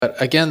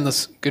Again,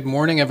 good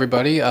morning,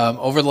 everybody.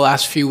 Over the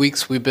last few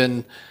weeks, we've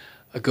been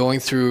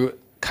going through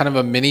kind of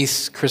a mini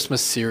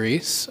Christmas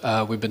series.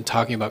 We've been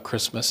talking about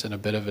Christmas in a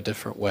bit of a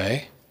different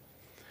way.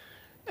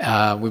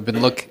 We've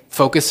been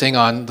focusing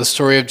on the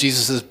story of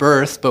Jesus'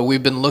 birth, but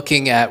we've been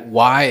looking at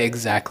why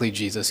exactly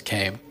Jesus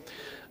came,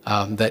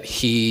 that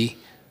he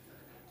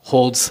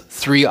holds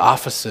three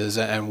offices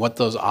and what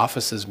those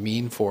offices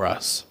mean for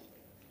us.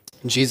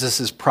 Jesus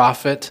is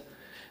prophet,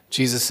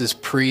 Jesus is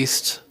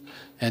priest,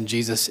 and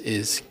Jesus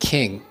is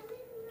king.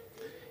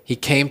 He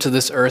came to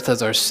this earth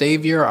as our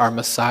Savior, our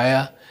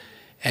Messiah,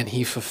 and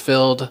he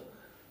fulfilled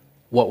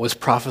what was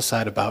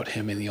prophesied about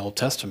him in the Old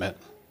Testament.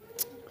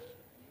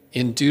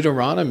 In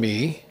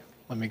Deuteronomy,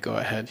 let me go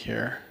ahead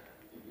here,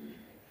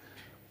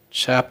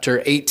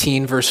 chapter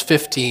 18, verse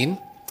 15,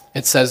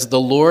 it says, "The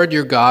Lord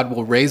your God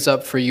will raise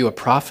up for you a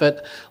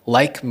prophet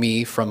like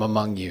me from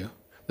among you."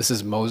 This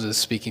is Moses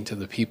speaking to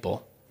the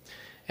people.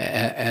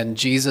 So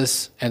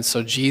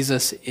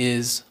Jesus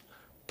is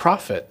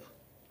prophet.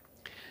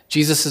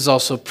 Jesus is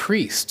also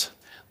priest.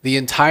 The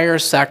entire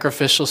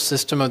sacrificial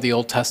system of the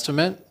Old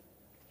Testament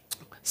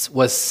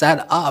was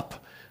set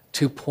up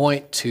to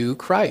point to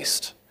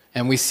Christ.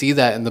 And we see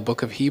that in the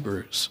book of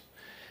Hebrews.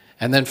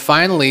 And then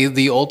finally,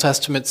 the Old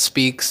Testament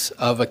speaks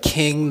of a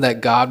king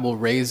that God will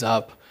raise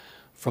up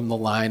from the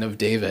line of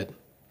David.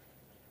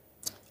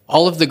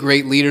 All of the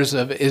great leaders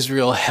of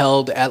Israel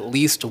held at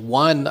least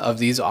one of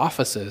these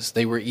offices.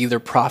 They were either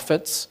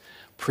prophets,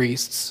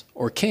 priests,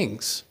 or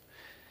kings.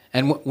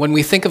 And when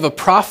we think of a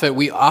prophet,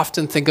 we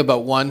often think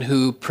about one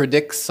who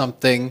predicts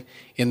something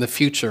in the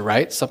future,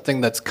 right? Something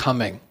that's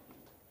coming.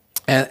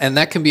 And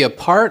that can be a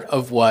part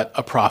of what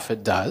a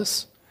prophet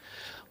does.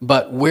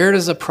 But where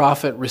does a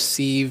prophet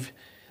receive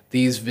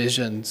these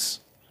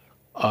visions,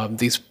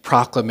 these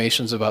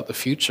proclamations about the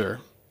future?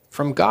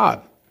 From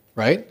God,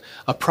 right?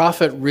 A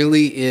prophet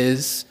really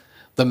is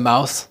the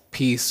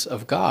mouthpiece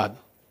of God.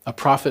 A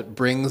prophet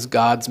brings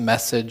God's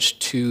message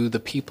to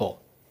the people.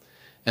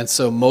 And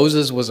so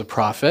Moses was a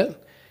prophet.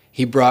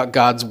 He brought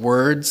God's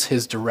words,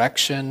 his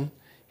direction,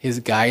 his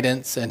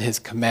guidance, and his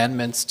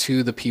commandments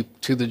to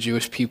the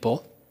Jewish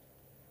people.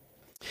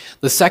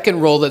 The second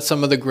role that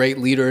some of the great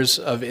leaders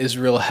of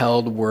Israel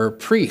held were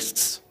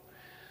priests.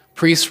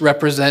 Priests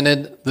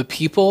represented the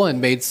people and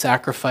made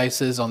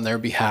sacrifices on their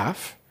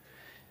behalf.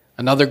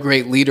 Another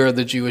great leader of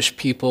the Jewish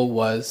people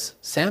was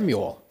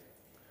Samuel.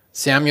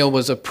 Samuel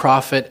was a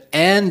prophet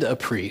and a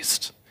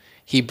priest.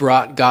 He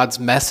brought God's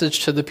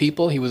message to the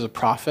people. He was a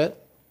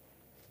prophet,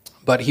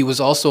 but he was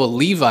also a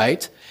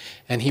Levite,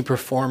 and he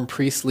performed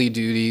priestly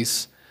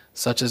duties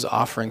such as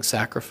offering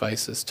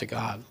sacrifices to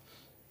God.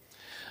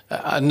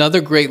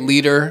 Another great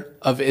leader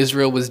of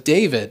Israel was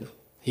David.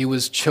 He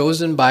was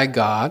chosen by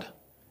God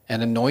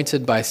and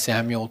anointed by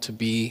Samuel to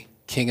be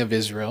king of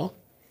Israel.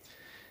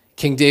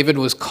 King David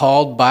was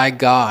called by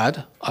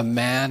God a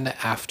man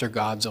after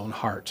God's own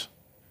heart.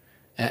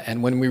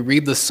 And when we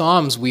read the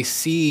Psalms, we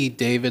see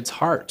David's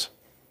heart.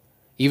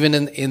 Even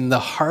in the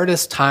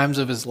hardest times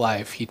of his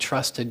life, he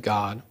trusted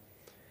God,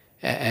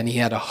 and he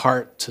had a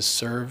heart to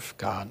serve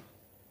God.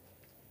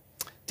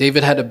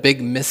 David had a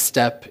big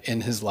misstep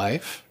in his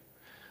life,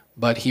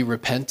 but he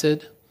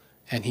repented,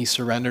 and he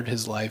surrendered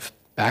his life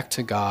back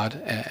to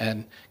God,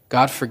 and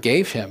God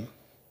forgave him.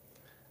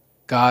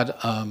 God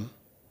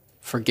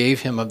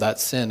forgave him of that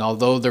sin.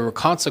 Although there were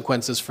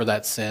consequences for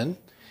that sin,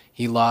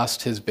 he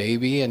lost his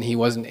baby, and he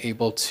wasn't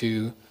able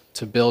to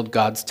build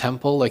God's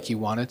temple like he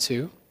wanted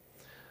to.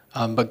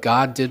 But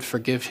God did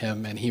forgive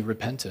him, and he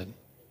repented.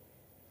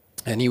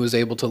 And he was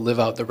able to live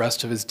out the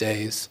rest of his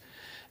days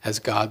as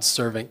God's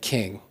servant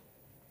king.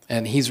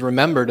 And he's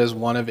remembered as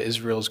one of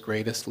Israel's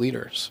greatest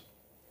leaders.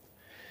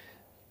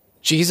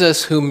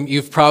 Jesus, whom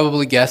you've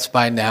probably guessed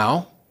by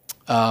now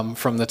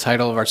from the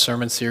title of our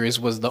sermon series,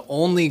 was the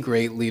only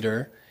great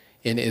leader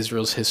in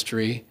Israel's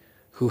history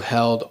who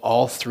held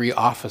all three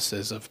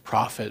offices of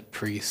prophet,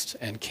 priest,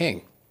 and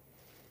king.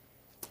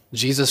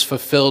 Jesus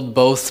fulfilled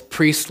both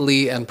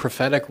priestly and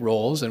prophetic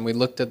roles, and we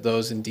looked at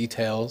those in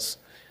detail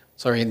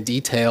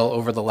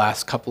over the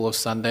last couple of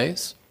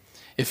Sundays.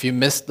 If you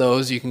missed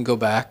those, you can go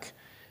back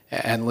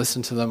and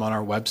listen to them on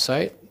our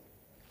website.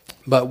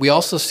 But we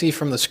also see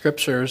from the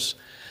scriptures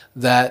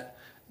that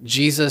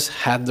Jesus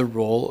had the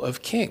role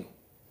of king.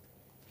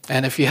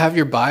 And if you have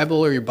your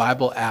Bible or your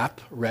Bible app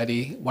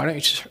ready, why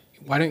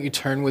don't you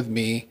turn with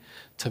me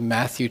to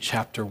Matthew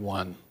chapter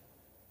 1.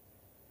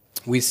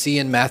 We see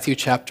in Matthew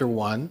chapter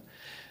 1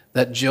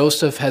 that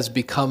Joseph has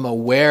become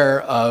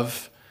aware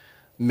that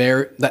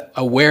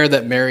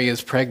Mary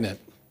is pregnant.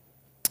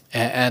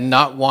 And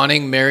not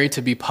wanting Mary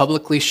to be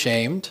publicly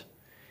shamed,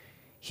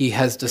 he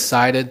has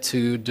decided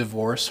to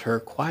divorce her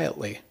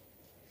quietly.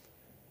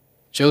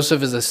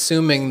 Joseph is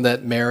assuming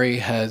that Mary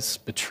has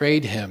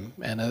betrayed him,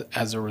 and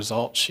as a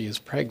result, she is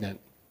pregnant.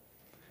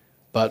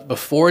 But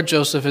before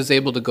Joseph is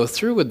able to go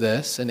through with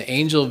this, an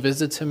angel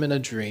visits him in a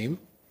dream.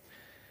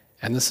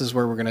 And this is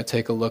where we're going to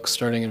take a look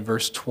starting in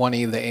verse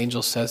 20. The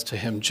angel says to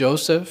him,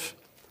 "Joseph,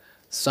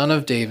 son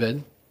of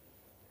David,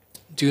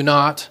 do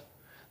not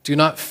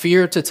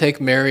fear to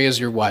take Mary as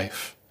your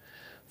wife,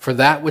 For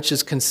that which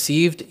is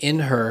conceived in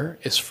her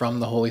is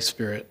from the Holy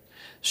Spirit.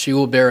 She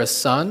will bear a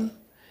son,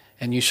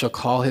 and you shall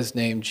call his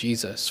name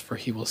Jesus, for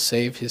he will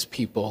save his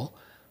people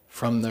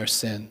from their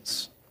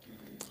sins.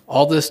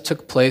 All this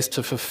took place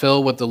to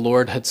fulfill what the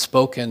Lord had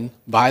spoken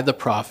by the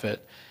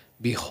prophet.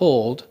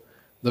 Behold,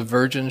 the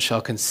virgin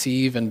shall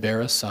conceive and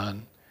bear a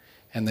son,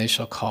 and they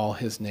shall call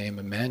his name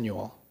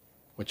Emmanuel,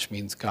 which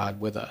means God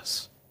with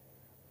us.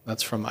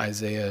 That's from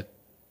Isaiah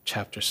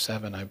chapter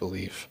 7, I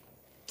believe.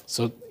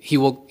 So he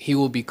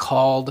will be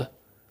called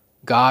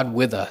God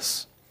with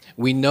us.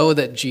 We know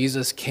that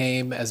Jesus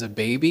came as a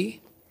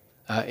baby.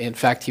 In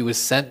fact, he was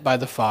sent by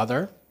the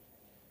Father.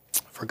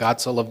 For God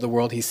so loved the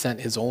world, he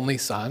sent his only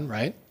son,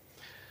 right?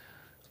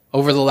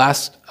 Over the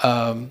last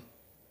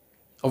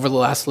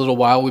little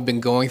while, we've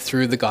been going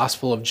through the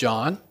Gospel of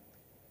John.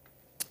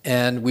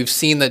 And we've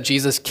seen that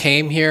Jesus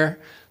came here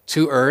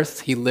to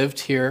earth. He lived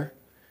here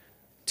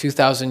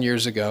 2,000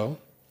 years ago.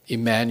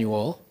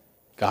 Emmanuel,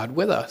 God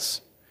with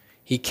us.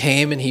 He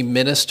came and he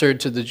ministered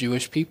to the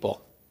Jewish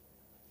people.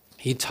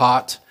 He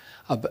taught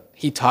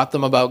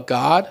them about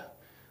God,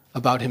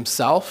 about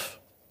himself.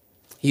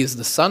 He is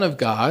the Son of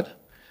God,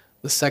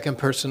 the second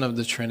person of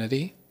the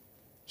Trinity.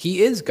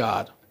 He is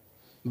God,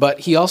 but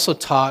he also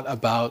taught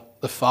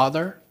about the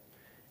Father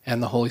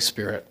and the Holy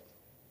Spirit.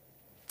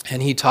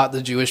 And he taught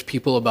the Jewish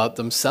people about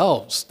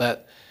themselves,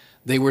 that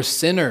they were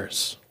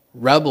sinners,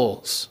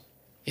 rebels,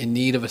 in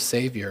need of a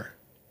Savior.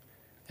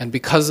 And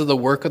because of the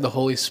work of the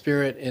Holy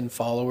Spirit in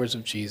followers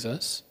of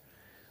Jesus,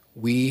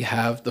 we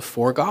have the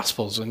four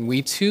Gospels, and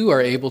we too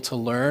are able to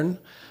learn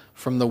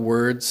from the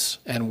words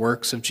and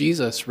works of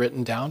Jesus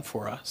written down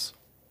for us.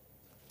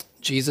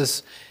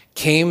 Jesus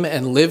came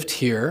and lived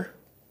here,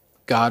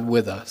 God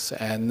with us,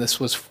 and this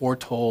was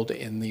foretold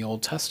in the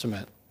Old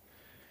Testament.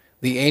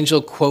 The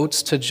angel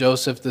quotes to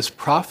Joseph this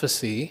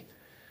prophecy,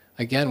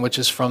 again, which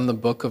is from the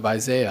book of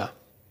Isaiah.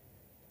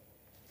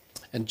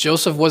 And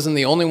Joseph wasn't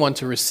the only one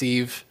to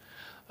receive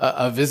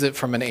a visit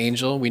from an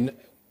angel.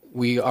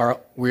 We are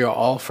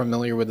all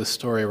familiar with the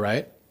story,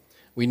 right?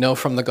 We know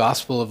from the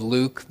Gospel of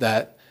Luke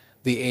that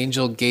the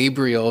angel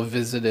Gabriel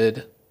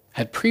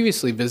had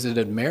previously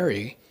visited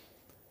Mary,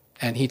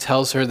 and he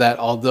tells her that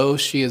although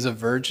she is a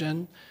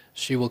virgin,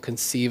 she will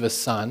conceive a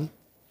son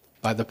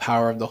by the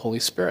power of the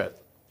Holy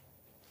Spirit.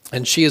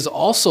 And she is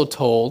also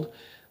told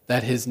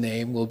that his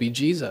name will be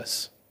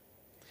Jesus.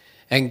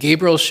 And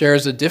Gabriel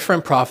shares a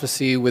different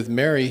prophecy with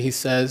Mary. He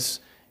says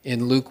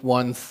in Luke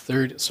 1,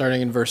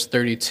 starting in verse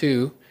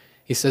 32,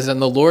 he says,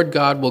 "And the Lord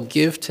God will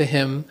give to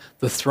him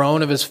the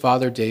throne of his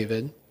father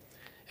David,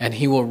 and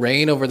he will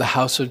reign over the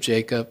house of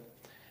Jacob,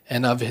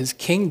 and of his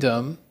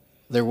kingdom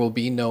there will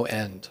be no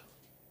end."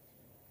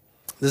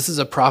 This is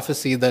a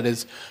prophecy that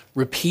is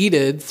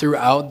repeated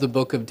throughout the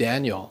book of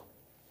Daniel.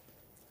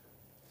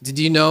 Did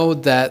you know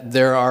that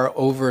there are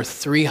over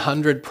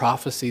 300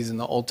 prophecies in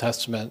the Old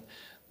Testament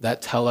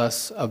that tell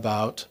us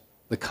about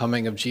the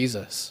coming of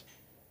Jesus?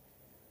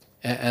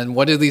 And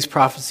what do these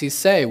prophecies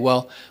say?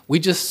 Well, we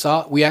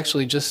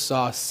actually just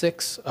saw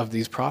 6 of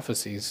these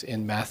prophecies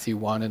in Matthew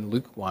 1 and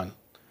Luke 1.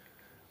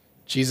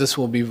 Jesus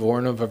will be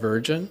born of a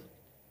virgin.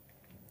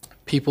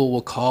 People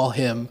will call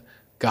him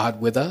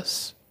God with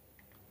us.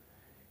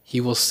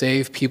 He will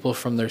save people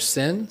from their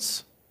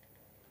sins.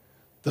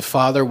 The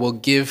Father will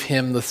give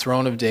him the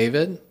throne of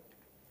David.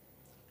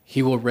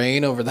 He will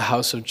reign over the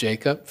house of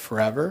Jacob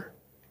forever,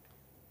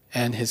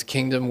 and his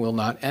kingdom will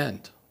not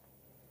end.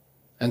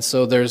 And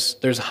so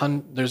there's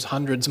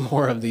hundreds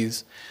more of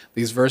these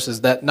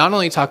verses that not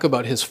only talk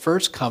about his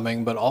first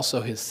coming, but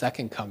also his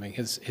second coming,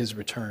 his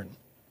return.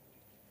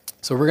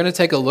 So we're going to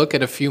take a look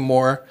at a few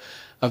more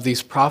of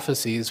these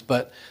prophecies,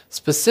 but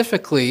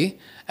specifically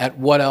at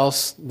what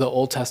else the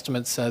Old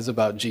Testament says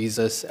about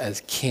Jesus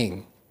as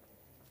king.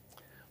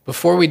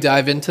 Before we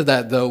dive into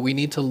that, though, we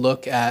need to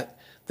look at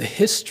the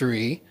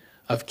history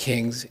of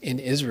kings in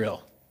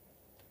Israel.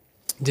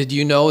 Did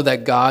you know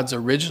that God's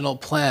original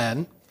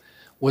plan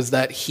was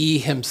that he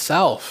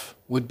himself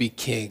would be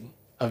king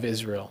of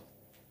Israel?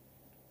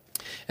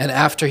 And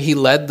after he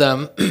led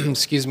them,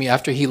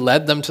 after he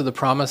led them to the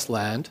promised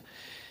land,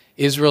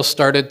 Israel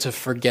started to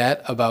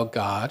forget about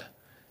God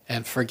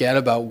and forget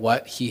about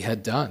what he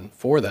had done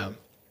for them.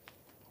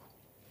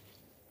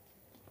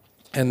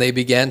 And they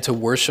began to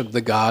worship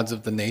the gods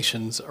of the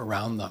nations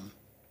around them.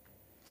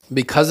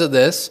 Because of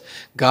this,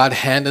 God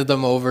handed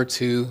them over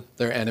to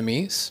their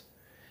enemies.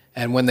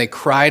 And when they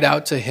cried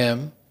out to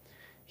him,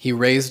 he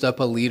raised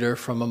up a leader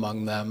from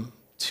among them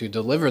to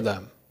deliver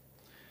them.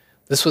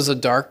 This was a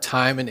dark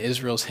time in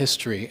Israel's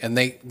history, and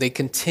they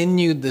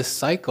continued this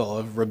cycle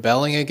of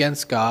rebelling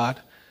against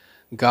God,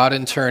 God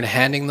in turn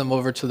handing them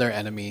over to their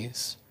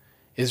enemies,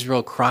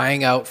 Israel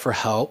crying out for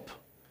help,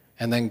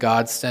 and then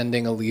God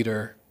sending a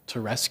leader to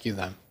rescue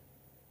them.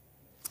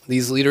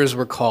 These leaders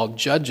were called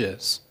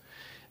judges,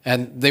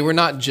 and they were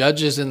not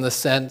judges in the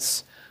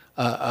sense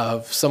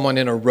of someone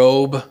in a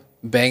robe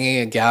banging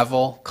a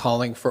gavel,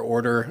 calling for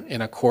order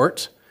in a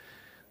court.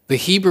 The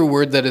Hebrew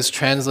word that is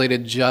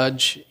translated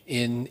judge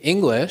in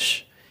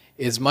English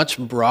is much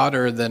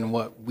broader than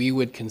what we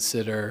would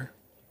consider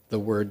the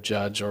word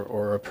judge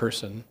or a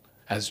person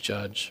as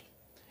judge.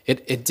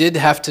 It did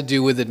have to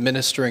do with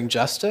administering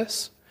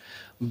justice,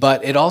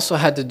 but it also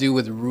had to do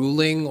with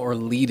ruling or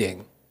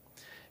leading.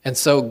 And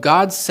so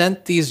God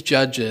sent these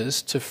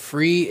judges to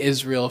free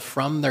Israel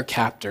from their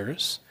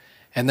captors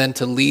and then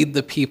to lead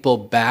the people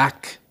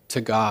back to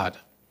God.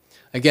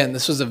 Again,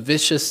 this was a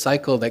vicious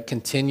cycle that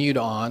continued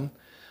on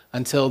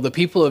until the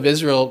people of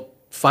Israel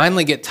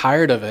finally get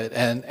tired of it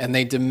and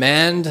they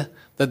demand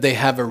that they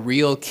have a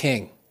real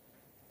king.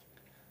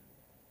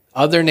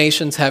 Other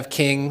nations have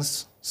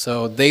kings,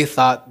 so they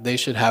thought they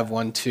should have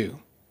one too.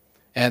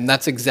 And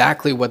that's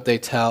exactly what they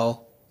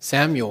tell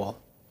Samuel.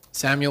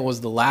 Samuel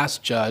was the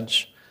last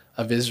judge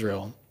of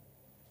Israel,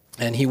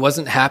 and he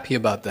wasn't happy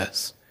about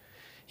this.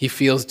 He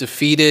feels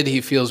defeated,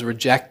 he feels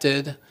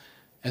rejected,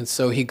 and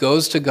so he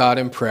goes to God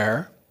in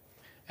prayer,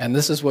 and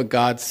this is what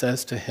God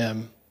says to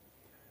him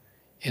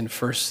in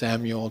 1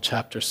 Samuel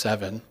chapter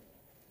 7.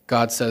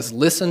 God says,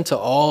 "Listen to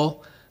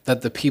all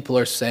that the people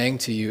are saying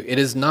to you. It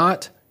is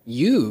not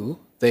you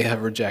they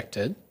have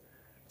rejected,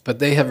 but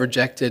they have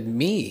rejected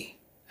me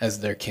as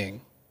their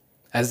king,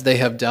 as they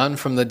have done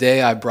from the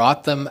day I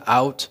brought them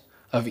out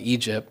of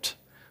Egypt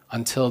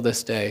until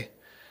this day,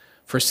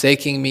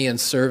 forsaking me and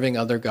serving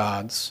other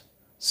gods.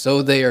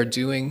 So they are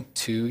doing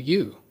to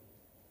you.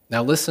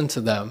 Now listen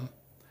to them,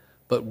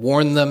 but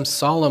warn them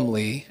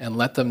solemnly and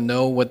let them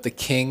know what the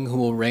king who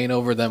will reign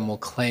over them will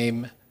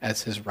claim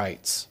as his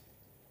rights."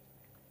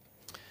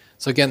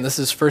 So again, this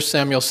is 1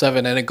 Samuel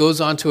 7, and it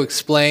goes on to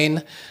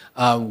explain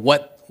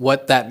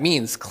what that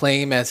means,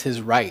 claim as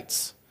his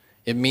rights.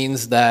 It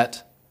means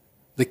that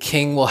the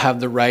king will have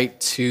the right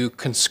to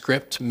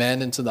conscript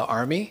men into the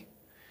army.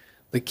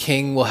 The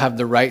king will have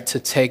the right to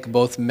take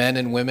both men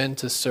and women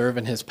to serve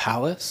in his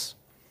palace.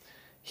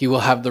 He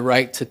will have the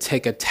right to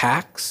take a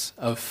tax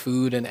of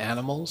food and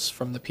animals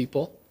from the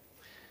people.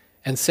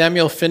 And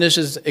Samuel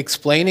finishes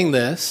explaining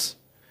this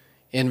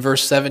in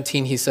verse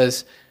 17. He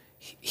says,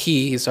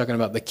 he's talking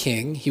about the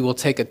king, he will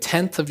take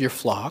 1/10 of your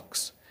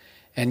flocks,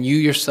 and you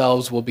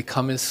yourselves will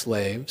become his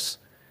slaves.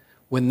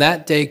 When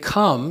that day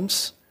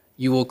comes,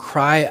 you will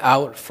cry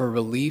out for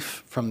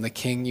relief from the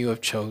king you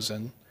have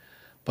chosen,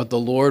 but the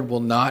Lord will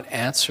not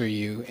answer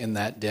you in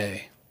that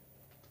day.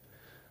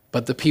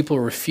 But the people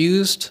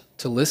refused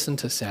to listen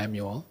to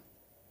Samuel.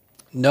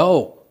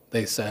 "No,"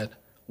 they said,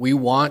 "we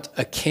want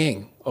a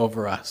king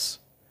over us.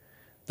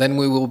 Then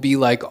we will be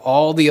like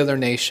all the other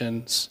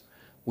nations,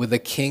 with a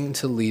king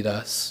to lead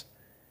us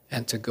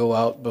and to go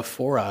out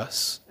before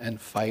us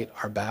and fight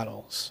our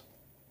battles."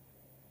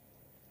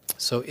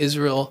 So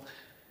Israel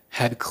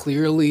had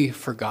clearly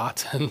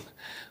forgotten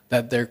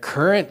that their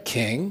current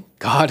king,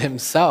 God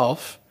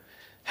himself,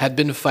 had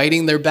been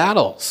fighting their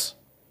battles.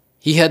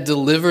 He had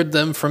delivered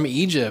them from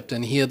Egypt,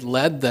 and he had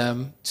led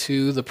them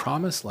to the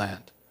promised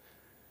land.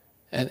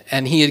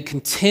 And he had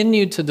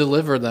continued to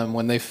deliver them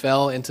when they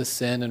fell into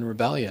sin and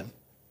rebellion.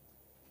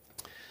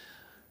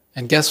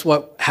 And guess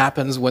what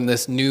happens when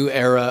this new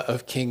era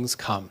of kings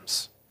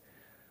comes?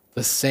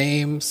 The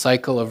same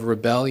cycle of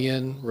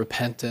rebellion,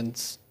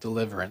 repentance,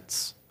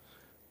 deliverance.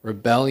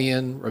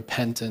 Rebellion,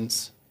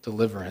 repentance,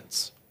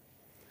 deliverance.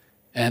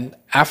 And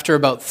after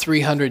about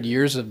 300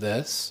 years of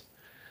this,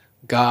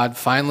 God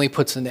finally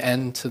puts an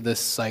end to this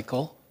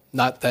cycle.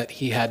 Not that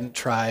he hadn't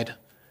tried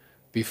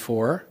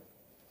before.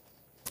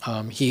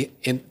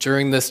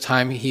 During this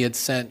time, he had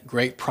sent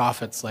great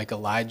prophets like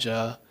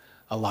Elijah,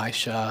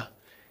 Elisha,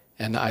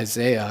 and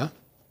Isaiah.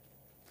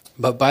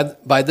 But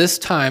by this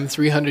time,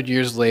 300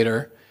 years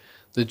later,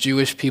 the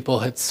Jewish people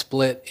had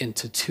split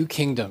into two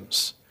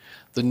kingdoms: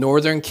 the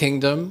northern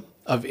kingdom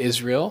of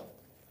Israel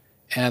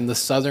and the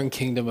southern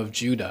kingdom of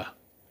Judah.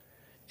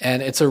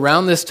 And it's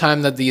around this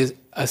time that the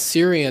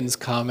Assyrians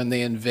come and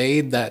they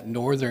invade that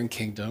northern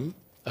kingdom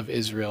of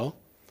Israel.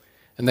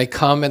 And they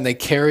come and they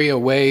carry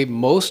away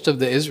most of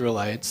the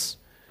Israelites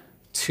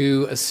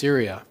to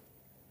Assyria.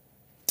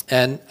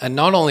 And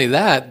not only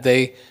that,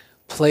 they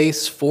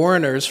place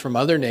foreigners from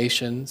other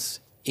nations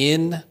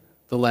in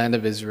the land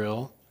of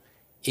Israel,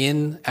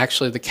 in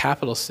actually the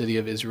capital city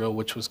of Israel,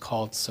 which was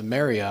called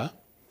Samaria.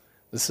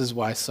 This is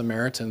why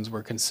Samaritans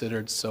were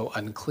considered so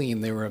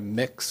unclean. They were a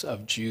mix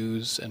of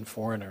Jews and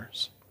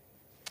foreigners.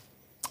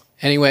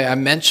 Anyway, I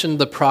mentioned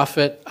the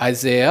prophet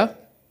Isaiah.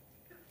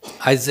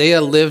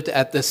 Isaiah lived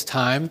at this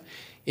time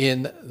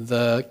in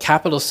the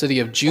capital city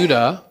of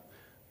Judah,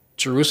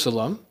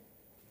 Jerusalem.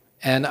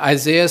 And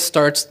Isaiah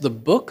starts the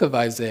book of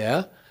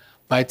Isaiah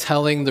by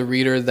telling the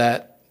reader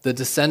that the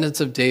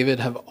descendants of David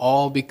have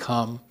all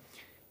become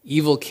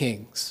evil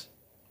kings,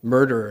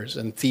 murderers,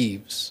 and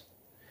thieves.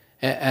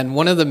 And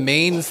one of the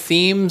main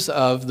themes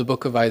of the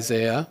book of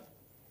Isaiah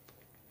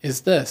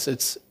is this.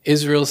 It's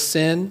Israel's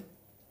sin,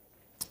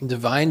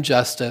 divine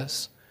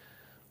justice,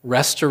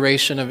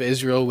 restoration of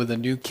Israel with a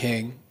new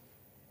king,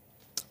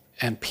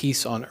 and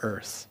peace on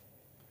earth.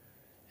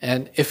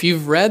 And if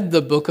you've read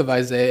the book of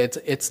Isaiah,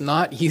 it's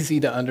not easy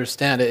to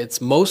understand it.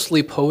 It's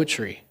mostly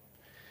poetry.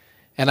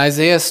 And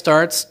Isaiah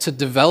starts to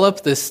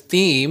develop this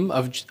theme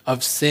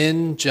of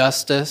sin,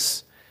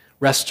 justice,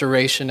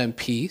 restoration, and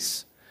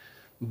peace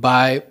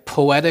by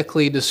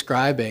poetically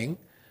describing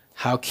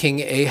how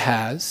King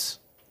Ahaz,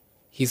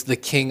 he's the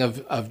king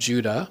of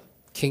Judah,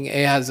 King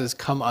Ahaz has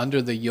come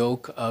under the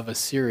yoke of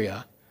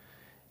Assyria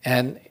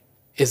and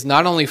is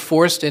not only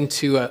forced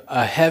into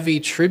a heavy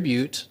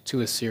tribute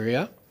to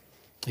Assyria,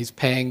 he's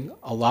paying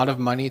a lot of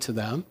money to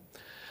them,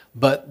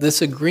 but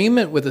this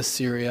agreement with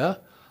Assyria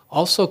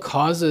also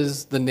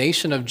causes the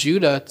nation of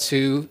Judah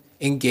to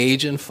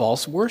engage in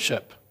false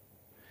worship.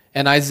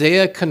 And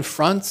Isaiah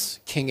confronts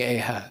King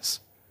Ahaz,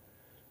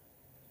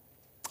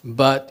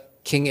 but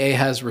King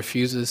Ahaz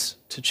refuses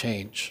to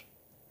change.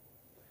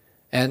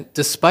 And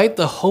despite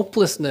the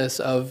hopelessness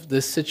of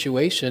this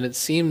situation, it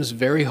seems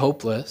very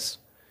hopeless,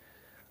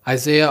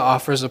 Isaiah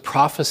offers a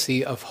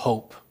prophecy of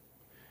hope.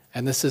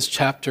 And this is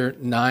chapter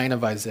 9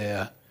 of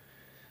Isaiah.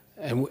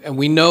 And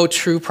we know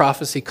true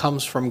prophecy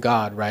comes from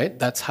God, right?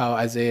 That's how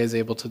Isaiah is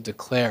able to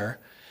declare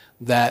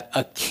that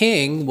a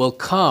king will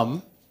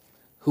come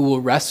who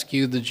will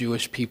rescue the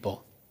Jewish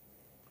people.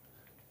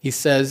 He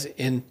says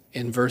in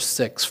verse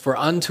 6, "For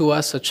unto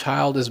us a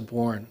child is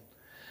born,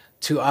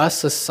 to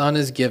us a son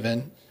is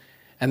given,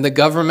 and the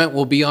government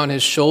will be on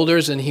his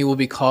shoulders, and he will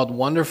be called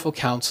Wonderful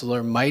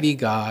Counselor, Mighty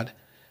God,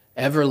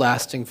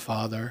 Everlasting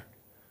Father,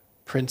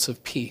 Prince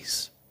of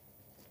Peace.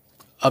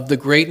 Of the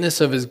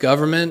greatness of his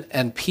government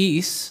and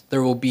peace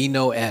there will be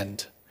no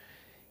end.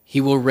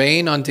 He will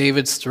reign on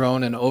David's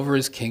throne and over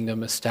his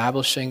kingdom,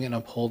 establishing and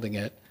upholding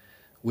it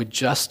with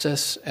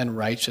justice and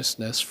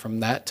righteousness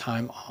from that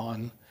time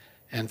on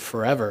and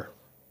forever."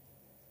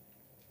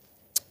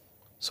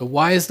 So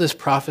why is this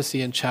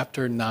prophecy in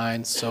chapter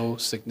 9 so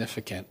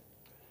significant?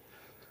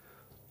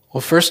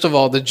 Well, first of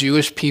all, the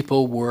Jewish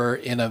people were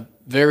in a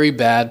very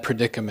bad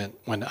predicament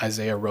when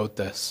Isaiah wrote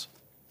this.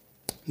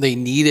 They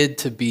needed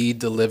to be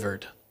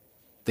delivered.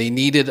 They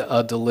needed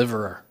a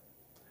deliverer.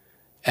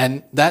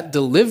 And that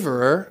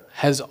deliverer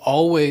has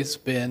always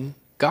been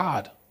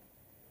God.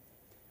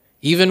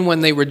 Even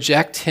when they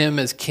reject him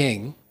as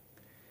king,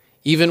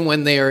 even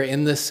when they are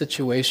in this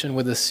situation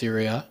with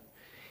Assyria,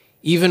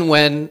 even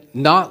when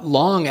not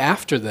long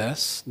after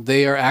this,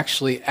 they are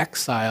actually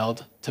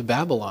exiled to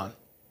Babylon.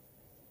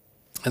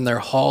 And they're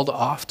hauled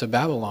off to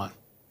Babylon.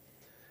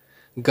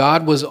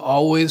 God was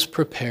always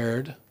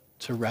prepared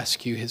to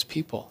rescue his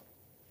people.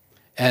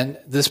 And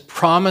this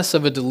promise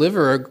of a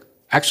deliverer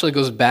actually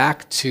goes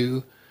back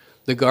to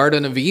the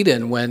Garden of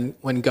Eden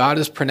when God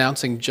is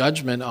pronouncing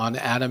judgment on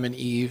Adam and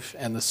Eve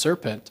and the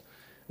serpent.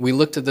 We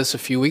looked at this a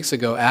few weeks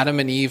ago. Adam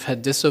and Eve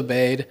had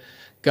disobeyed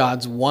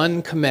God's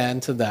one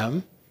command to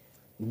them: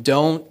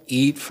 don't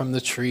eat from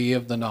the tree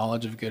of the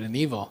knowledge of good and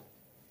evil.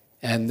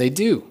 And they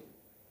do.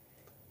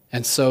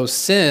 And so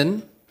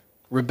sin,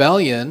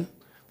 rebellion,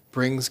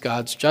 brings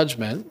God's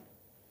judgment.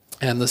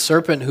 And the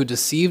serpent who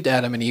deceived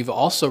Adam and Eve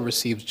also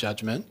receives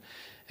judgment.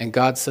 And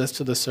God says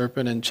to the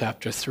serpent in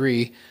chapter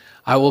 3,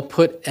 "I will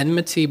put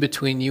enmity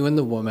between you and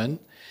the woman,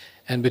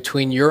 and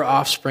between your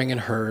offspring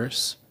and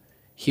hers.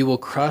 He will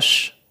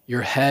crush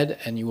your head,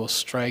 and you will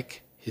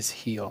strike his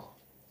heel."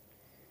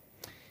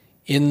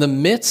 In the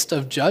midst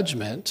of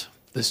judgment,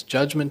 this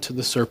judgment to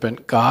the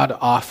serpent, God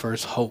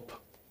offers hope.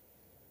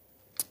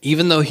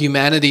 Even though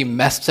humanity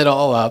messed it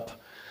all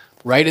up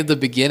right at the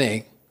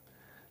beginning,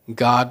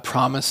 God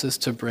promises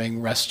to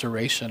bring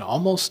restoration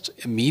almost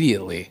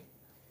immediately.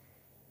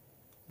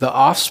 The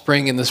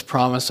offspring in this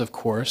promise, of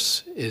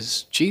course,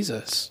 is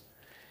Jesus.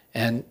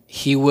 And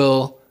he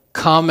will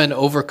come and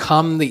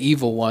overcome the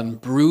evil one,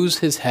 bruise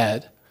his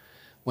head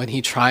when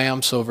he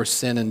triumphs over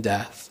sin and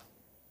death.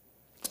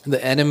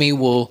 The enemy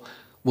will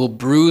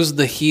bruise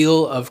the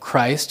heel of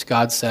Christ,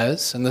 God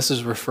says, and this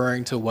is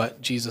referring to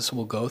what Jesus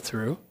will go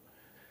through.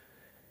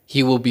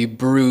 He will be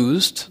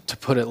bruised, to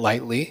put it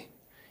lightly,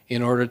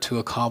 in order to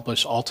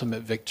accomplish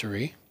ultimate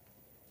victory.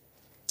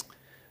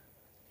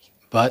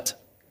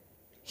 But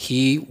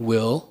he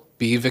will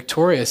be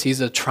victorious.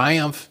 He's a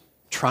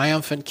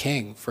triumphant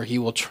king, for he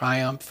will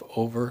triumph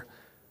over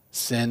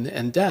sin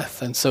and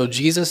death. And so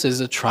Jesus is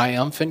a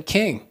triumphant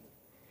king.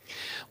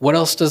 What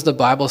else does the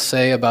Bible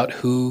say about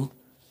who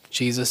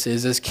Jesus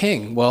is as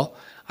king? Well,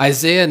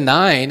 Isaiah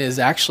 9 is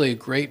actually a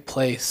great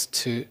place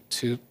to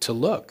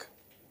look.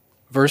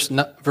 Verse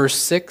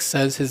 6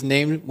 says his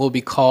name will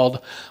be called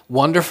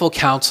Wonderful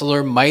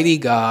Counselor, Mighty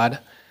God,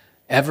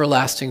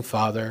 Everlasting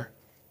Father,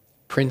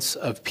 Prince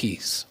of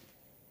Peace.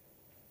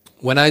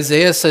 When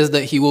Isaiah says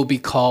that he will be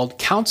called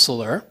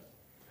Counselor,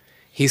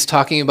 he's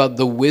talking about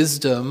the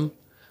wisdom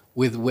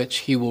with which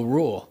he will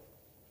rule.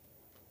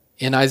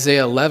 In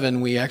Isaiah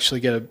 11, we actually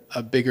get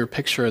a bigger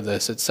picture of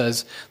this. It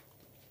says,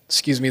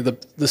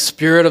 the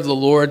Spirit of the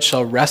Lord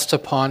shall rest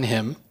upon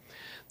him,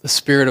 the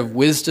Spirit of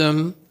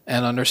wisdom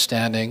and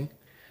understanding,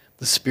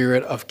 the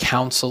Spirit of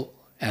counsel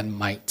and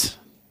might.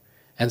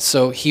 And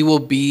so he will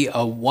be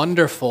a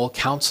wonderful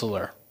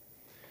counselor.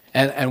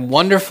 And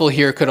wonderful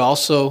here could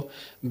also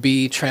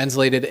be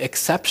translated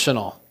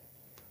exceptional.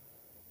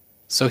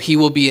 So he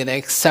will be an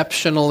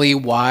exceptionally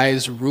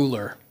wise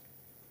ruler.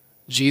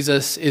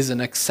 Jesus is an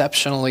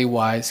exceptionally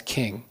wise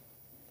king.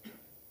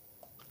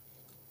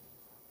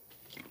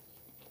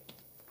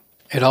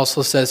 It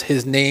also says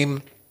his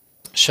name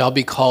shall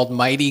be called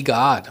Mighty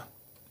God.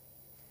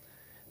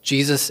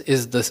 Jesus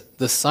is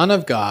the Son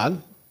of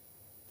God,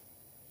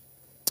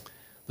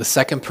 the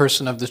second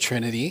person of the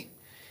Trinity.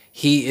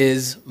 He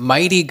is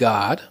Mighty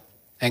God,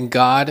 and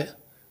God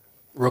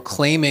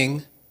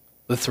reclaiming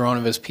the throne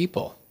of his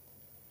people.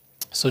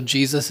 So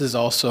Jesus is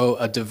also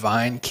a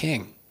divine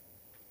king.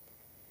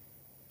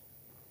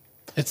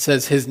 It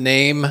says his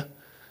name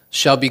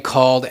shall be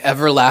called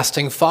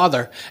Everlasting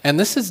Father. And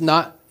this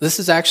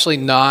is actually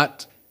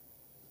not,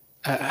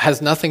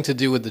 has nothing to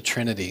do with the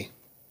Trinity.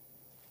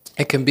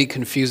 It can be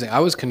confusing. I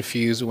was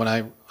confused when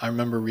I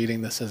remember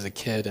reading this as a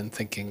kid and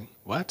thinking,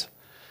 what?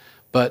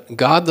 But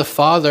God the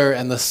Father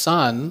and the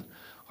Son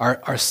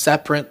are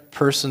separate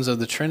persons of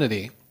the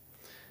Trinity.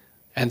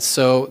 And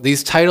so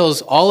these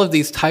titles, all of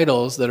these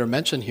titles that are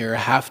mentioned here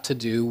have to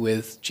do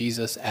with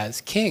Jesus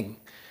as king.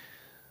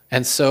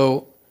 And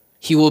so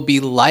he will be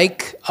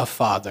like a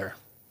father.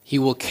 He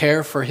will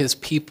care for his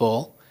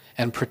people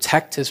and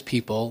protect his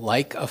people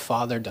like a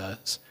father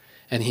does.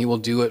 And he will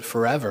do it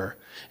forever.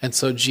 And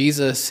so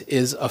Jesus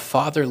is a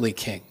fatherly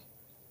king.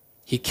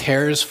 He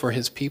cares for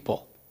his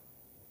people.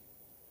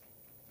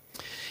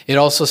 It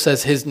also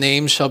says his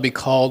name shall be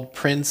called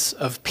Prince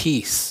of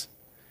Peace.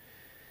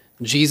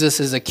 Jesus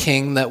is a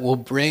king that will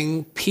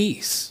bring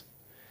peace.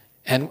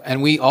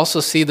 And we also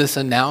see this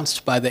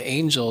announced by the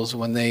angels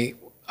when they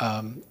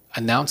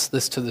announce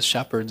this to the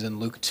shepherds in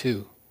Luke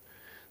 2.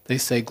 They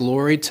say,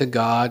 "Glory to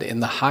God in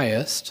the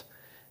highest,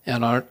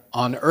 and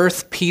on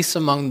earth peace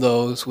among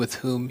those with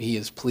whom he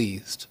is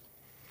pleased."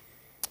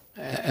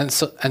 And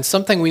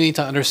something we need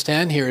to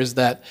understand here is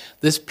that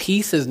this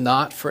peace is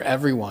not for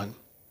everyone,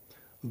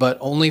 but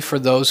only for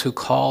those who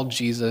call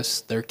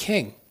Jesus their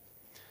king.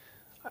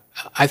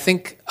 I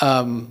think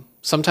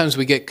sometimes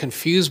we get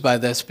confused by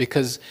this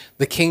because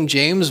the King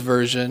James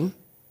Version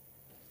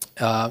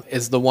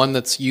is the one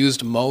that's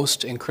used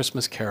most in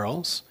Christmas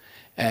carols,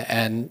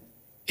 and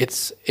it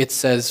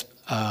says,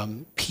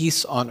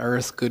 peace on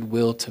earth,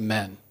 goodwill to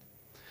men.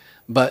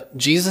 But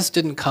Jesus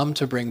didn't come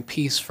to bring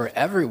peace for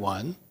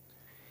everyone.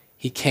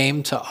 He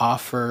came to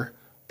offer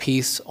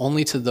peace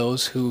only to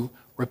those who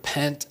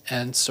repent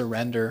and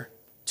surrender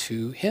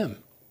to him.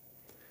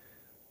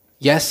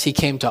 Yes, he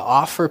came to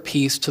offer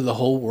peace to the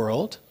whole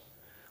world,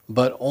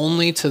 but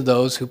only to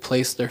those who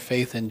place their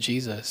faith in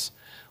Jesus.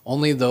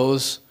 Only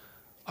those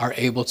are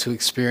able to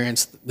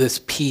experience this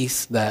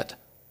peace that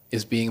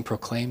is being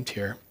proclaimed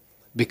here,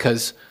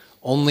 because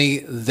only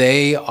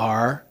they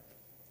are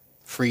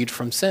freed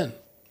from sin,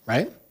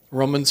 right?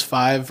 Romans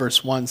 5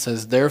 verse 1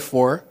 says,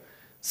 "Therefore,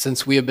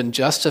 since we have been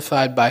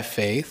justified by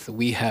faith,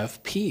 we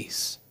have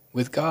peace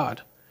with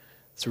God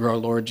through our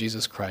Lord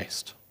Jesus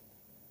Christ."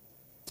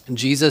 And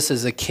Jesus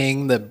is a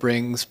king that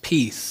brings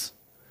peace.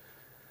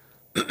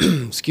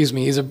 Excuse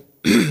me, he's a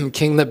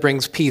king that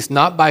brings peace,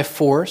 not by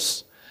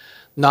force,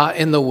 not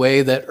in the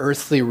way that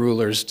earthly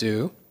rulers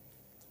do,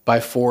 by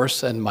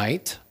force and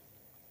might,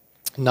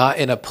 not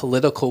in a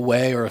political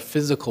way or a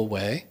physical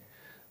way,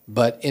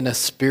 but in a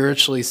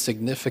spiritually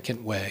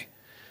significant way.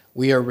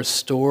 We are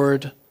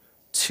restored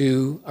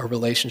to a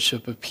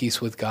relationship of peace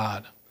with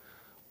God,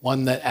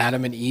 one that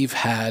Adam and Eve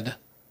had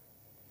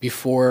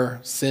before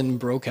sin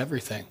broke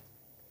everything.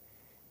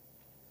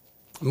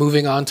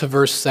 Moving on to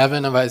verse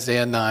 7 of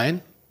Isaiah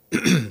 9.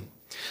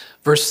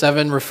 Verse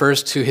 7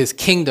 refers to his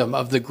kingdom,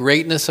 of the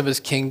greatness of his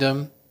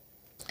kingdom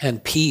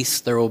and peace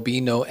there will be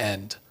no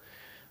end.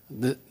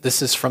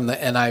 This is from the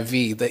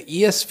NIV. The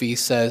ESV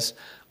says,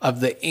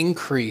 of the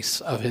increase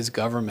of his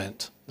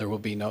government there will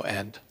be no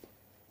end.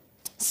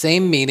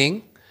 Same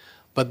meaning,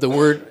 but the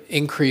word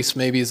increase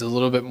maybe is a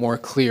little bit more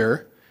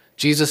clear.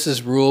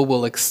 Jesus' rule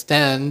will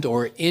extend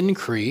or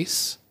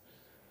increase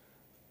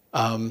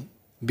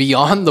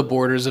beyond the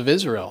borders of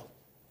Israel.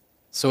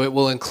 So it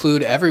will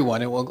include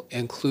everyone. It will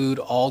include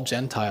all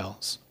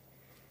Gentiles.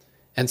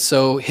 And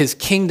so his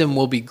kingdom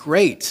will be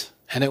great,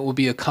 and it will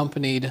be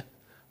accompanied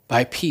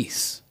by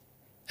peace,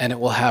 and it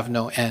will have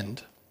no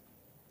end.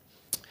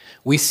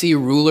 We see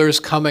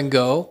rulers come and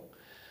go.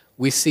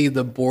 We see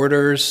the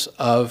borders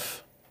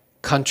of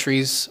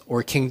countries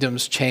or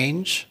kingdoms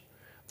change.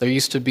 There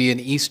used to be in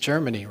East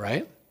Germany,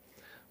 right?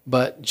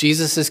 But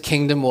Jesus'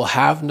 kingdom will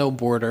have no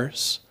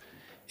borders.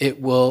 It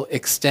will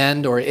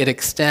extend, or it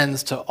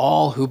extends to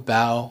all who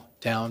bow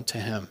down to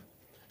him,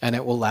 and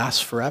it will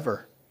last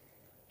forever.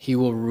 He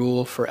will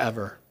rule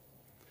forever.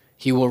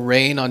 He will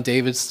reign on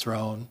David's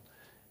throne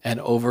and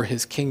over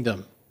his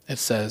kingdom. It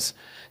says,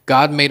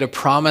 God made a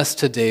promise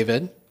to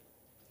David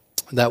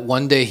that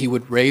one day he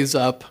would raise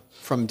up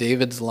from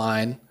David's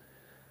line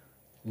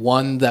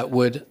one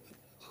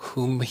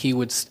whom he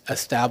would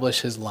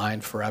establish his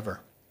line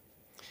forever.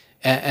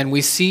 And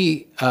we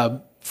see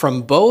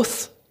from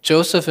both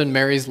Joseph and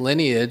Mary's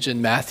lineage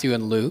in Matthew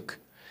and Luke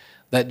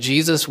that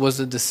Jesus was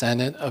a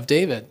descendant of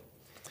David.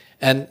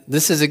 And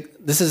this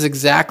is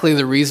exactly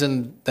the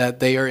reason that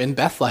they are in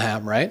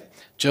Bethlehem, right?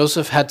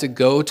 Joseph had to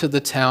go to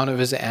the town of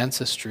his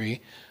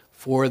ancestry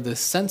for the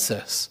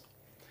census.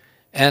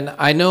 And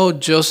I know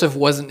Joseph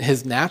wasn't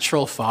his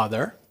natural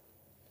father,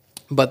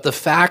 but the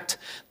fact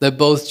that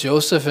both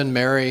Joseph and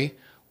Mary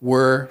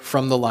were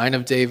from the line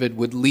of David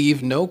would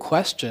leave no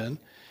question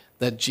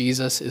that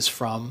Jesus is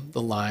from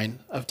the line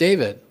of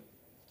David.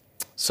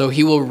 So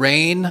he will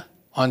reign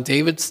on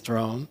David's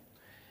throne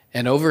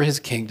and over his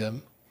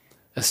kingdom,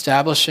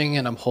 establishing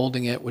and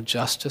upholding it with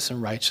justice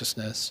and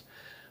righteousness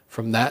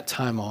from that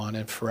time on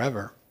and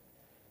forever.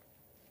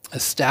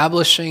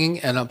 Establishing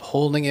and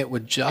upholding it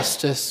with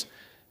justice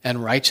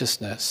and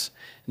righteousness.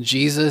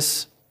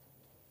 Jesus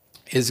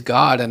is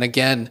God. And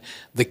again,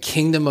 the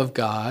kingdom of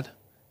God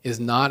is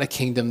not a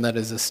kingdom that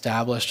is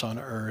established on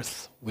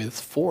earth with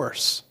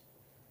force.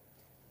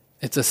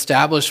 It's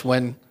established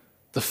when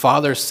the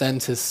Father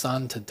sends his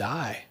Son to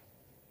die.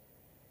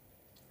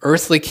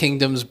 Earthly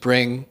kingdoms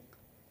bring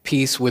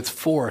peace with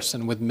force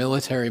and with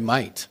military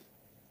might.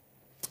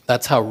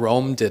 That's how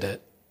Rome did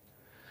it.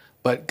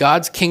 But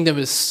God's kingdom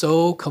is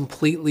so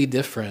completely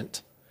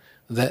different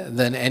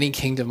than any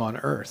kingdom on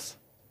earth.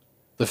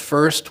 The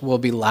first will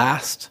be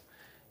last,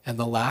 and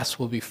the last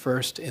will be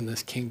first in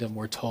this kingdom,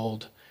 we're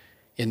told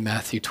in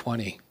Matthew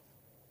 20.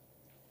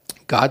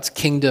 God's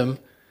kingdom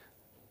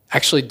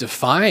actually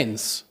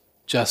defines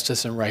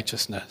justice and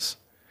righteousness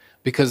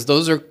because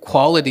those are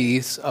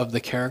qualities of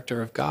the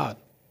character of God.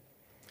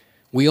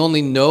 We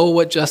only know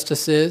what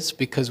justice is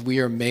because we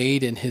are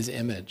made in his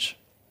image.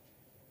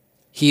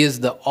 He is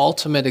the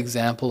ultimate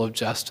example of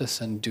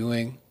justice and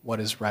doing what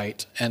is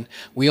right. And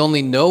we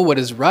only know what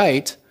is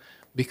right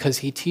because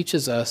he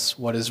teaches us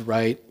what is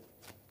right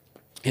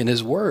in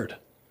his word.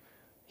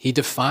 He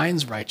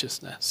defines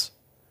righteousness.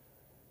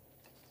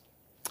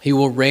 He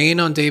will reign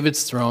on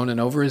David's throne and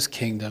over his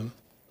kingdom,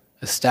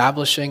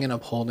 establishing and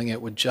upholding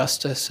it with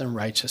justice and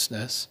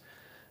righteousness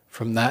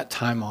from that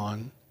time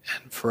on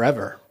and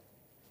forever.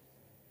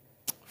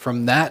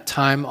 From that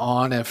time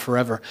on and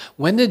forever.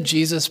 When did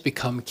Jesus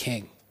become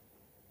king?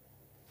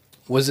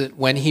 Was it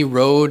when he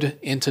rode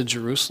into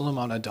Jerusalem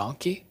on a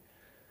donkey?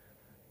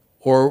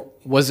 Or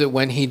was it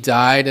when he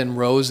died and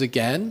rose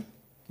again,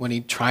 when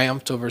he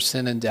triumphed over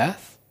sin and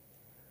death?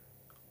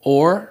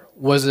 Or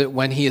was it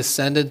when he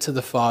ascended to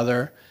the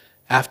Father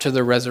after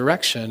the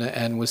resurrection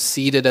and was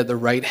seated at the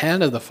right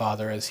hand of the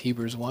Father, as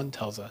Hebrews 1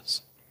 tells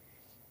us?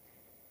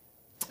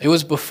 It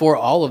was before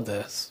all of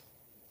this.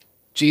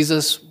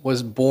 Jesus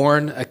was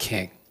born a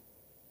king.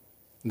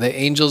 The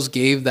angels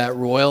gave that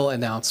royal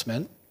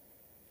announcement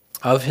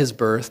of his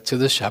birth to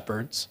the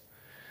shepherds,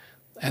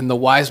 and the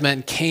wise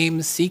men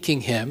came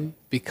seeking him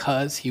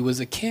because he was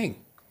a king.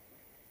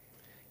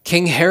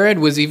 King Herod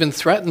was even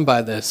threatened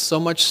by this, so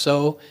much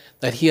so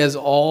that he has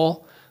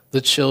all the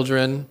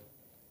children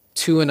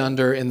 2 and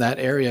under in that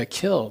area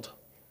killed.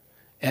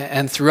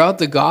 And throughout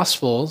the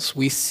Gospels,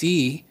 we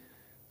see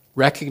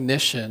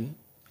recognition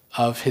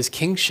of his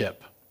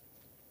kingship.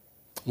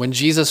 When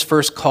Jesus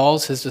first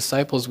calls his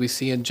disciples, we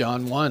see in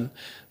John 1,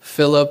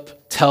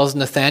 Philip tells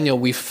Nathanael,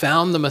 "We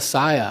found the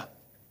Messiah."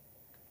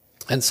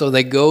 And so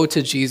they go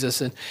to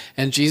Jesus,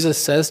 and Jesus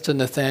says to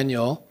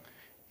Nathanael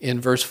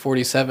in verse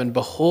 47,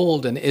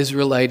 "Behold, an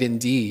Israelite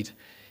indeed,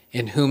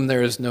 in whom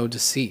there is no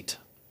deceit."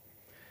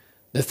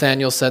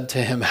 Nathanael said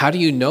to him, "How do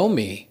you know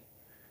me?"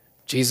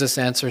 Jesus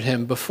answered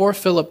him, "Before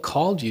Philip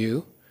called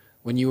you,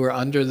 when you were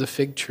under the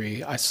fig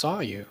tree, I saw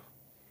you."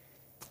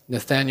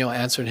 Nathanael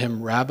answered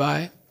him,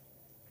 "Rabbi,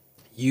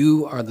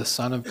 you are the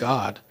Son of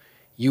God.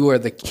 You are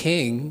the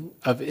King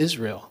of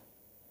Israel."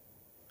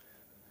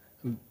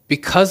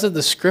 Because of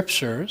the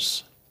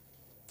scriptures,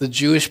 the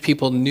Jewish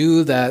people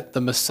knew that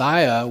the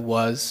Messiah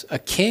was a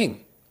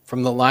king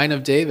from the line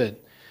of David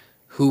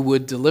who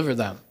would deliver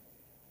them.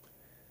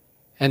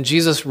 And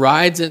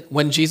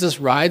when Jesus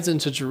rides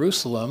into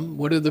Jerusalem,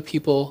 what do the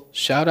people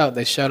shout out?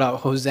 They shout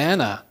out,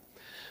 "Hosanna!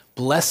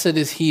 Blessed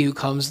is he who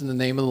comes in the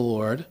name of the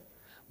Lord.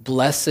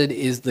 Blessed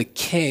is the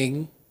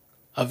King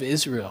of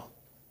Israel."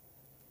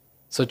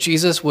 So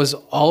Jesus was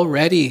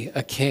already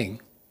a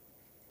king.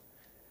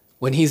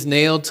 When he's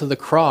nailed to the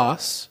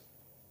cross,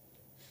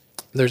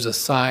 there's a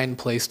sign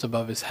placed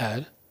above his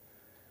head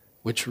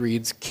which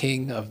reads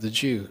King of the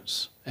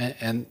Jews.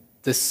 And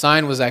this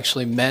sign was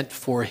actually meant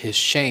for his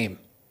shame.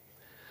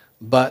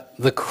 But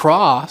the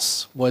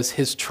cross was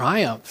his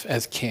triumph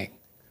as king.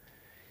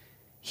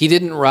 He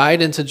didn't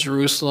ride into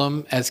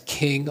Jerusalem as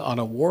king on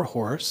a war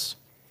horse.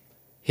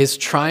 His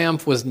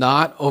triumph was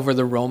not over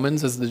the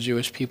Romans as the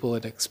Jewish people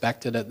had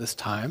expected at this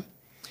time.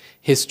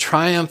 His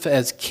triumph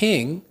as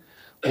king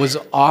was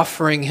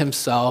offering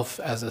himself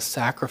as a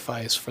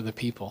sacrifice for the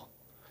people.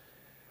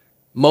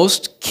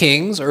 Most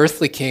kings,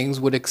 earthly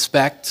kings, would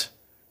expect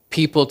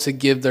people to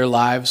give their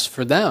lives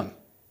for them.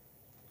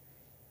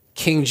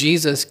 King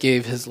Jesus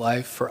gave his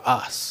life for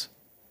us.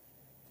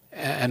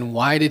 And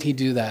why did he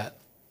do that?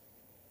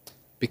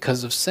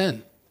 Because of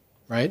sin,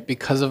 right?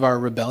 Because of our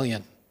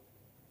rebellion.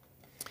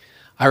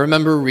 I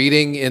remember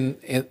reading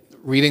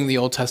the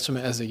Old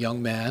Testament as a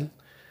young man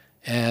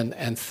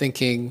and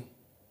thinking,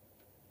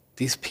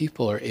 these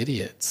people are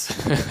idiots.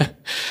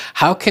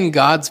 How can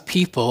God's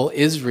people,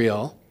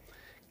 Israel,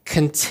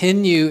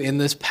 continue in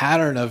this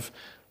pattern of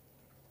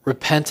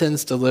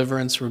repentance,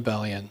 deliverance,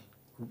 rebellion?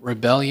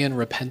 Rebellion,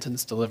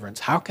 repentance,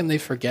 deliverance. How can they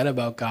forget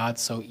about God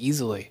so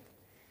easily?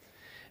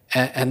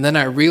 And then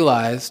I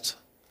realized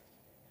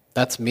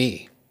that's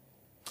me.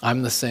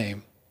 I'm the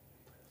same.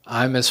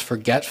 I'm as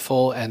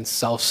forgetful and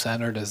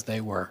self-centered as they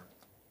were.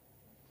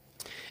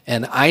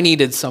 And I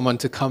needed someone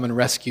to come and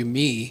rescue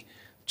me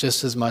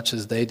just as much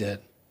as they did.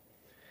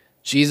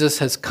 Jesus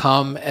has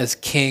come as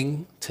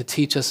King to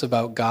teach us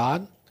about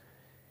God.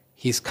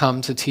 He's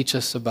come to teach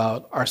us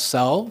about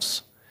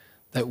ourselves,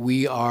 that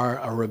we are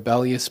a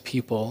rebellious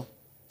people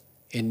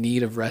in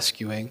need of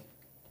rescuing.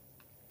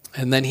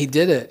 And then he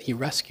did it. He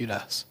rescued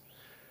us.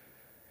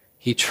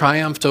 He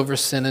triumphed over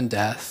sin and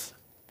death.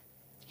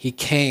 He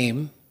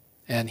came,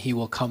 and he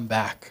will come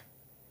back.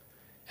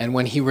 And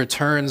when he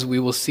returns, we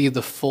will see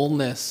the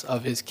fullness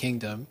of his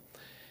kingdom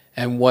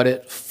and what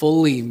it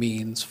fully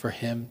means for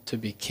him to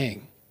be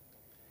king.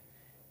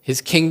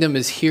 His kingdom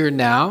is here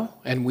now,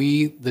 and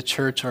we, the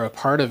church, are a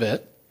part of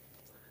it,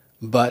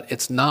 but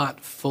it's not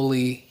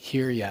fully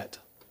here yet.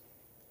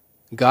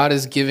 God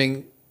is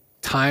giving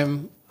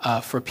time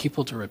for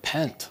people to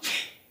repent,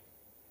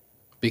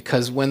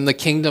 because when the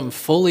kingdom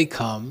fully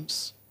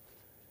comes,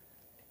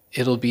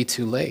 it'll be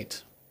too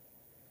late.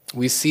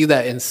 We see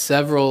that in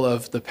several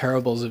of the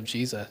parables of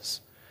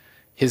Jesus.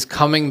 He's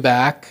coming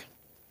back,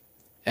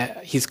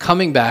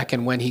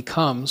 and when he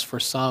comes, for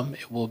some,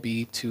 it will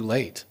be too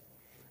late.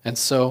 And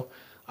so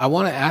I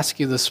want to ask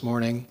you this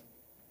morning,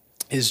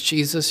 is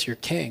Jesus your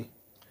king?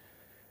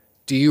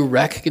 Do you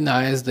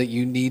recognize that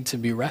you need to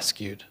be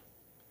rescued?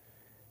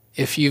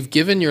 If you've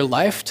given your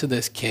life to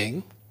this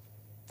king,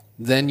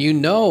 then you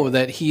know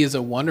that he is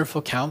a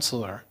wonderful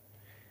counselor.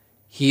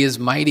 He is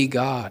mighty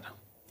God.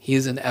 He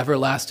is an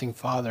everlasting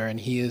Father, and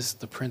he is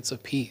the Prince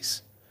of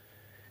Peace.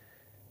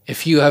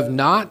 If you have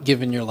not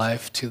given your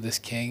life to this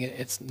king,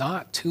 it's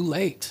not too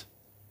late.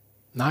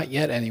 Not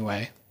yet,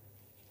 anyway.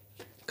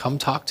 Come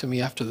talk to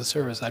me after the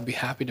service. I'd be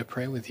happy to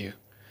pray with you.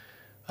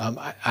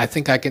 I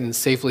think I can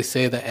safely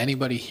say that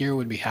anybody here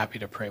would be happy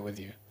to pray with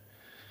you.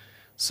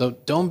 So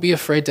don't be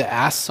afraid to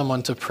ask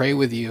someone to pray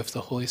with you if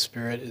the Holy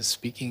Spirit is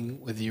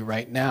speaking with you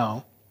right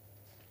now.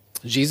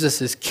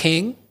 Jesus is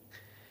King,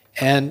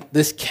 and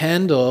this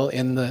candle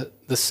in the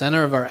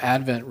center of our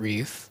Advent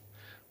wreath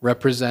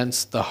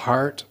represents the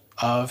heart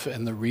of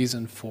and the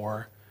reason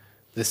for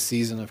this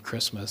season of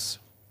Christmas,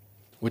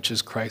 which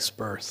is Christ's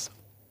birth.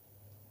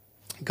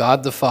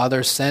 God the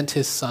Father sent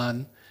his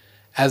Son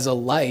as a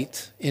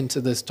light into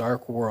this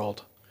dark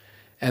world.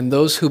 And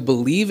those who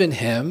believe in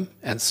him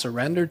and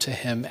surrender to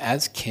him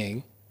as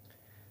King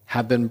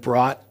have been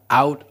brought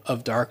out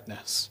of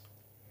darkness.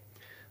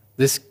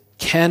 This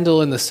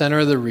candle in the center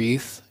of the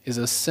wreath is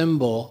a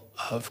symbol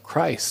of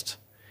Christ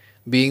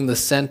being the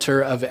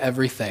center of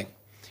everything.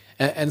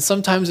 And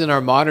sometimes in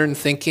our modern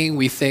thinking,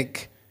 we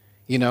think,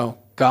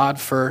 God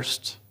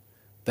first,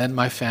 then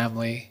my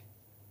family,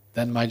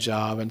 then my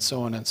job, and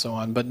so on and so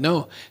on. But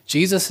no,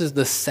 Jesus is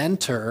the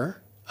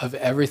center of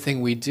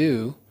everything we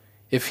do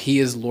if he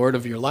is Lord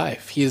of your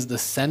life. He is the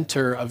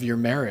center of your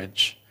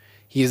marriage.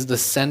 He is the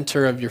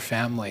center of your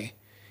family.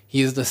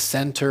 He is the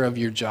center of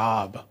your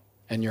job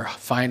and your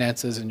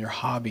finances and your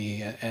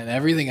hobby and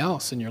everything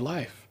else in your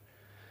life.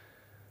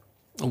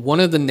 One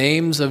of the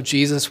names of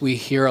Jesus we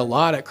hear a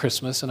lot at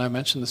Christmas, and I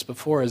mentioned this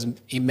before, is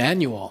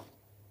Emmanuel,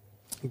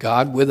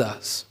 God with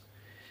us.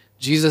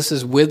 Jesus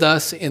is with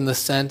us in the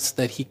sense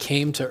that he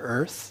came to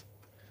earth.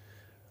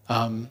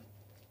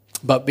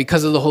 But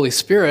because of the Holy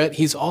Spirit,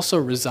 he's also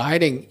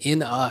residing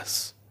in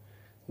us.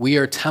 We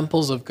are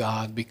temples of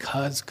God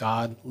because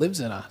God lives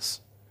in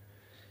us.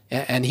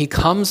 And he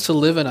comes to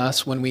live in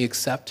us when we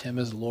accept him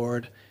as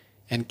Lord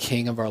and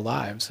King of our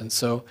lives. And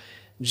so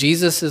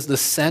Jesus is the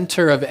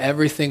center of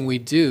everything we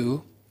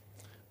do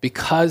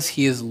because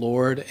he is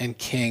Lord and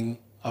King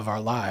of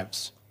our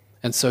lives.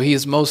 And so he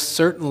is most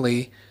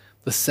certainly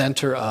the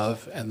center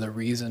of and the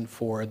reason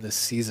for this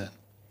season.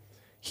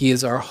 He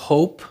is our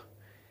hope.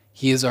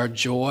 He is our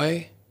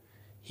joy.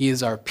 He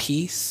is our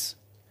peace.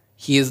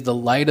 He is the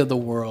light of the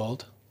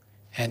world,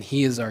 and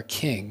he is our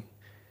King.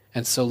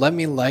 And so let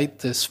me light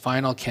this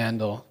final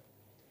candle,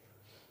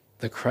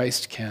 the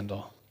Christ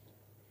candle.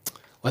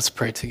 Let's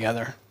pray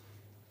together.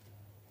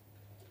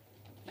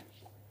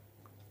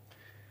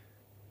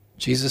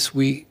 Jesus,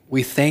 we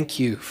thank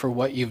you for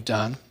what you've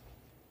done.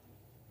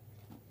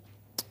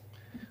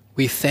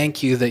 We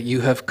thank you that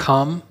you have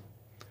come,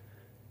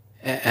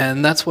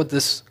 and that's what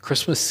this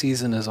Christmas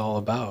season is all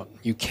about.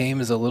 You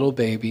came as a little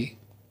baby,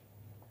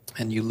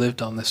 and you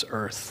lived on this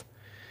earth.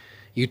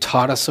 You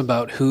taught us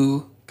about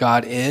who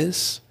God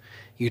is.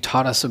 You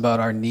taught us about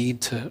our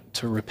need to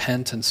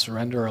repent and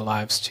surrender our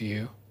lives to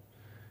you.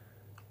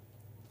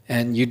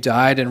 And you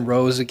died and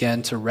rose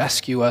again to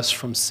rescue us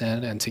from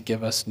sin and to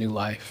give us new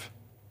life.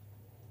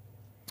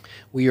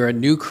 We are a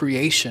new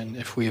creation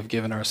if we have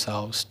given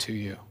ourselves to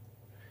you.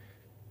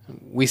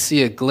 We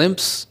see a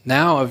glimpse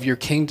now of your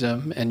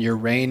kingdom and your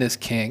reign as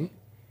King.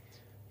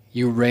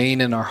 You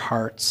reign in our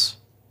hearts,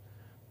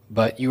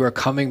 but you are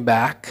coming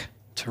back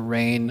to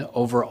reign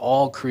over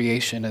all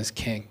creation as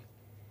King.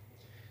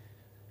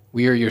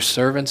 We are your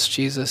servants,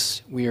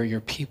 Jesus. We are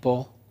your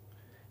people.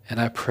 And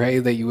I pray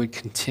that you would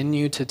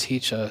continue to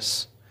teach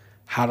us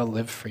how to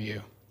live for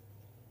you.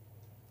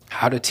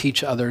 how to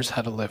teach others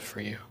how to live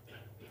for you.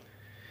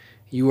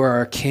 You are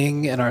our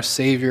King and our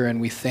Savior,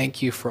 and we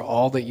thank you for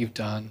all that you've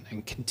done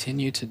and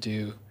continue to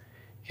do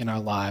in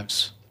our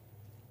lives.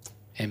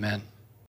 Amen.